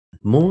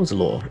Moore's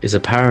law is a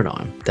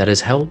paradigm that has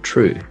held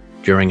true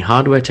during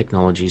hardware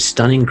technology's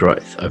stunning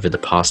growth over the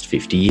past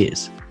 50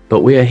 years.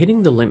 But we are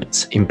hitting the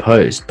limits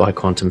imposed by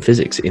quantum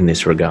physics in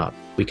this regard.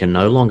 We can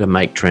no longer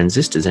make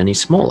transistors any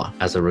smaller.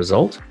 As a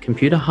result,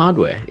 computer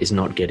hardware is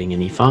not getting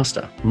any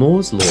faster.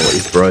 Moore's law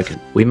is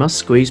broken. We must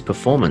squeeze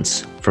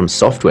performance from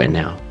software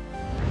now.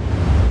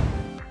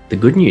 The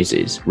good news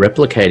is,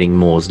 replicating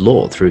Moore's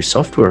law through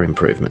software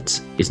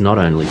improvements is not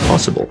only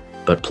possible,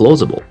 but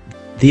plausible.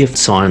 The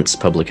Science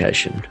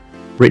publication,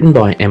 written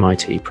by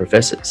MIT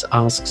professors,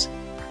 asks,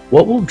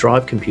 what will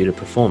drive computer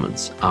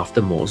performance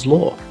after Moore's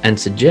law? And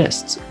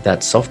suggests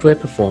that software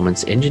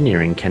performance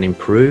engineering can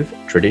improve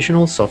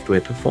traditional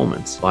software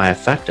performance by a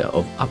factor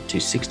of up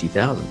to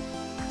 60,000.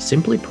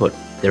 Simply put,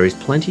 there is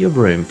plenty of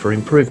room for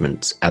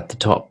improvements at the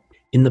top.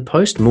 In the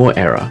post-Moore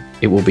era,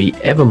 it will be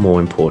ever more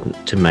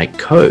important to make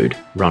code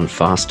run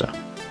faster.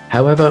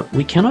 However,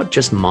 we cannot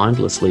just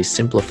mindlessly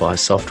simplify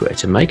software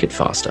to make it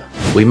faster.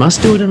 We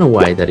must do it in a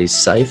way that is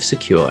safe,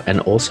 secure, and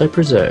also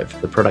preserve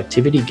the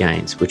productivity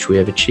gains which we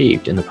have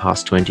achieved in the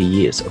past 20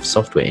 years of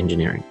software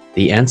engineering.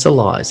 The answer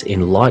lies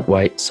in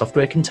lightweight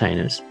software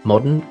containers,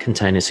 modern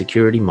container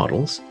security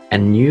models,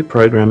 and new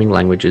programming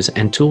languages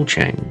and tool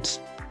chains,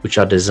 which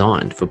are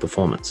designed for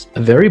performance.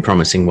 A very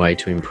promising way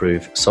to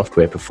improve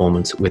software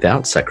performance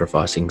without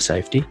sacrificing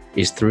safety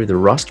is through the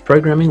Rust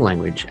programming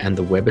language and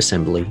the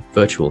WebAssembly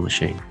virtual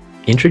machine.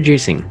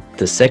 Introducing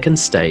the second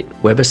state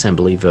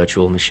WebAssembly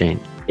virtual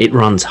machine. It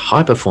runs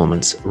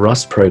high-performance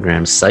Rust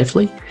programs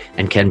safely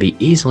and can be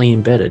easily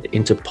embedded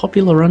into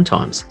popular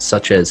runtimes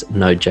such as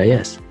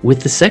Node.js.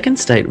 With the second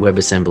state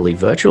WebAssembly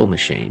virtual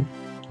machine,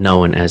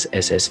 known as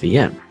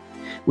SSVM,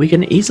 we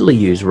can easily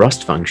use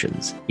Rust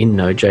functions in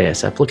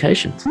Node.js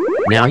applications.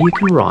 Now you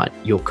can write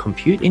your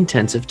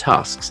compute-intensive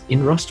tasks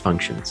in Rust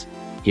functions.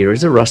 Here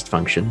is a Rust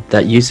function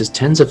that uses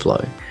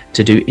TensorFlow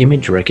to do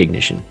image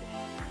recognition.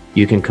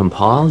 You can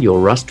compile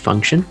your Rust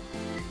function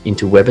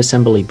into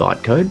WebAssembly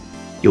bytecode.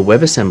 Your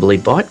WebAssembly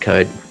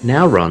bytecode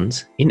now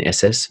runs in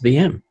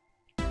SSVM.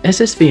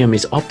 SSVM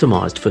is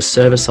optimized for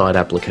server-side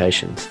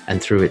applications,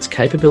 and through its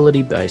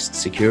capability-based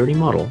security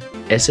model,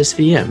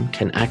 SSVM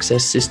can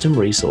access system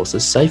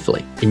resources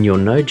safely. In your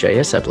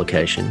Node.js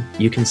application,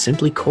 you can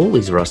simply call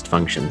these Rust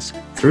functions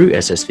through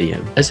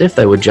SSVM as if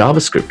they were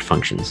JavaScript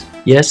functions.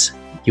 Yes,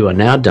 you are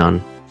now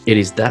done. It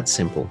is that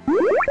simple.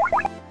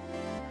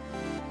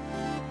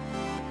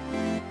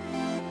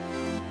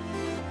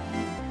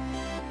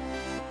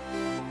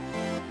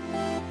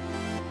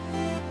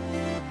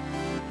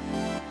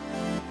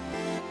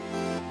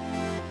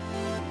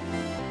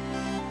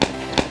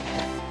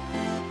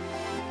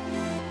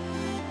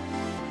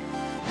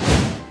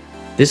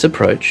 This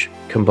approach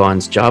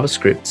combines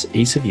JavaScript's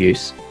ease of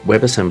use,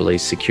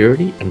 WebAssembly's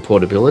security and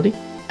portability,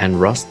 and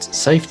Rust's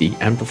safety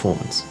and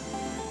performance.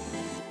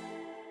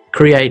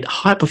 Create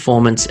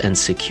high-performance and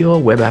secure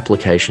web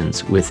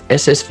applications with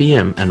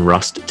SSVM and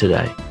Rust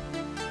today.